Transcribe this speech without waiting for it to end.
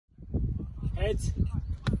Heads.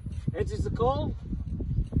 Heads is the call.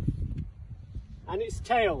 And it's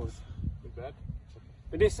tails.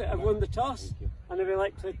 Vanessa have won the toss and they've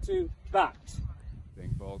elected to bat.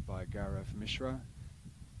 Being bowled by Gaurav Mishra.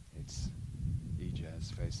 It's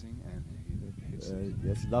Ijaz facing and he hits it.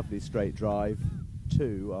 Yes, lovely straight drive.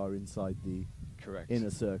 Two are inside the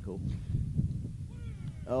inner circle.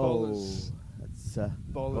 Bowlers,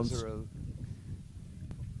 Bowlers are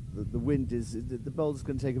the wind is, the bowler's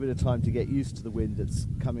going to take a bit of time to get used to the wind that's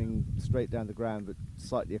coming straight down the ground but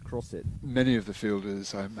slightly across it. many of the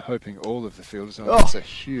fielders, I'm hoping all of the fielders, that's a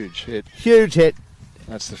huge hit. Huge hit.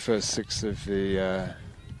 That's the first six of the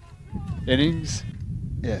innings.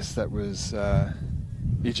 Yes, that was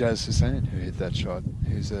Ijaz Hussain who hit that shot.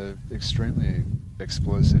 He's an extremely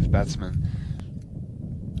explosive batsman.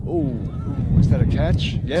 Oh, was that a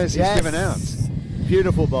catch? Yes, he's given out.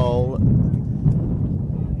 Beautiful bowl.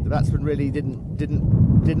 The batsman really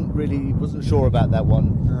wasn't sure about that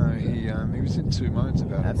one. No, he was in two minds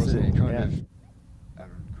about it, wasn't he? Kind of.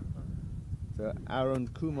 Arun Kumar. So Arun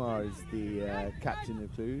Kumar is the captain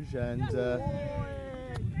of Cluj, and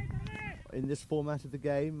in this format of the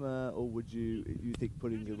game, or would you think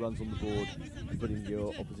putting the runs on the board and putting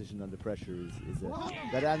your opposition under pressure is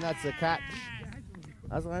and that's a catch.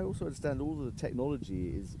 As I also understand, all of the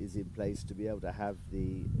technology is in place to be able to have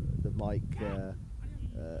the mic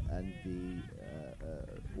and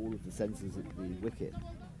all of the sensors at the wicket.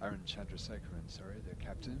 Arun Chandrasekaran, sorry, the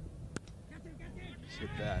captain. Hit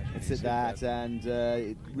that. It's hit that, and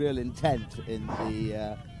real intent in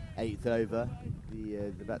the 8th over.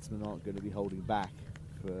 The batsmen aren't going to be holding back.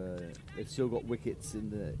 They've still got wickets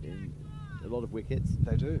in a lot of wickets.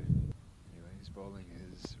 They do. Anyway, he's bowling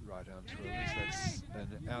his right arm twirlies.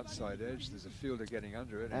 That's an outside edge. There's a fielder getting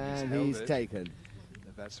under it, and he's taken.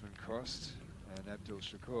 The batsman crossed, and Abdul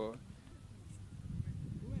Shakur.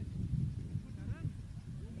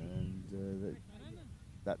 And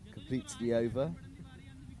that completes the over.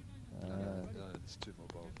 No, it's two more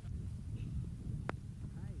bowled.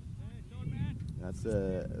 That's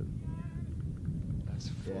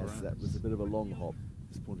four yes, runs. that was a bit of a long hop at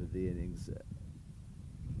this point of the innings.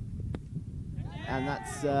 And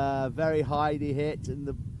that's a very highly hit, and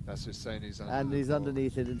that's just saying he's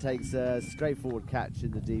underneath it and takes a straightforward catch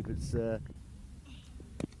in the deep. It's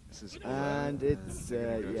and it's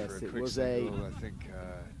yes, it was single, I think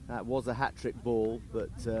that was a hat-trick ball, but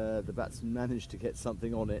the batsman managed to get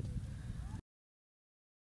something on it.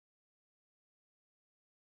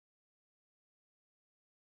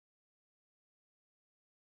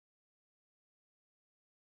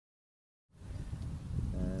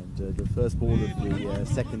 The first ball of the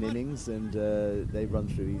second innings, and they run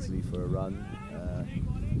through easily for a run.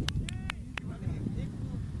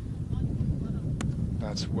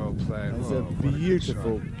 That's well played. It's a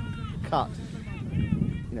beautiful cut.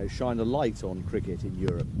 You know, shine a light on cricket in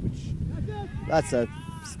Europe, that's a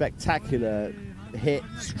spectacular hit,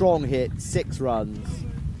 strong hit, 6 runs.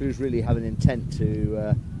 Who's really have an intent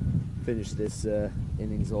to finish this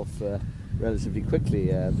innings off relatively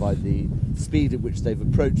quickly by the speed at which they've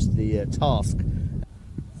approached the task.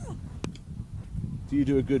 Do you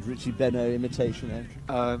do a good Richie Benaud imitation, Andrew?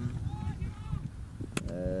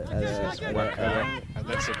 And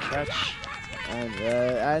that's a catch.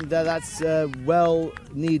 And that's a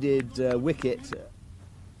well-needed wicket.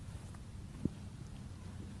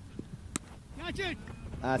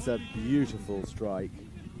 That's a beautiful strike.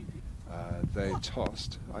 They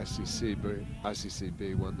tossed.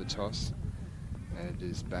 ICCB won the toss and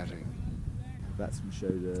is batting. The batsman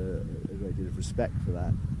showed a great deal of respect for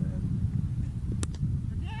that.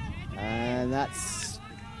 And that's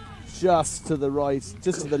just to the right,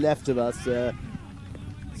 just to the left of us.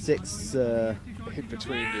 6 hit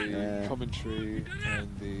between the commentary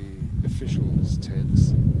and the officials'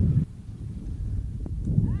 tents.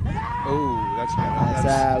 Oh, that's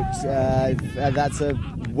out. That's a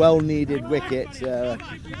well-needed wicket.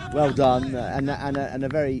 Well done, and a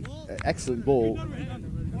very excellent ball.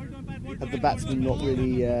 But the batsman not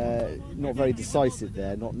really, not very decisive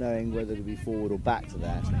there, not knowing whether to be forward or back to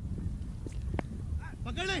that.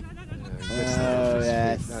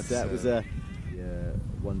 Yes, that was a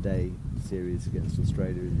one-day series against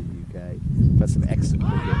Australia in the UK. We've had some excellent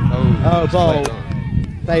cricket. Bowl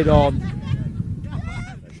played on.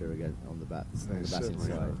 Pressure again on the batting side.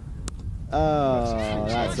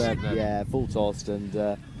 That's a full tossed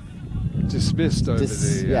and dismissed over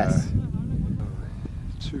the. Yes.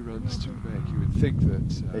 2 runs to make. You would think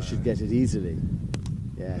that they should get it easily.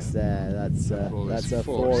 Yes, that's a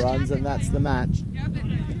 4 runs, and that's the match.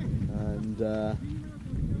 And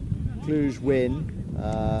Cluj win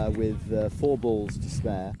with 4 balls to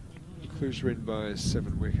spare. Cluj win by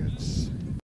 7 wickets.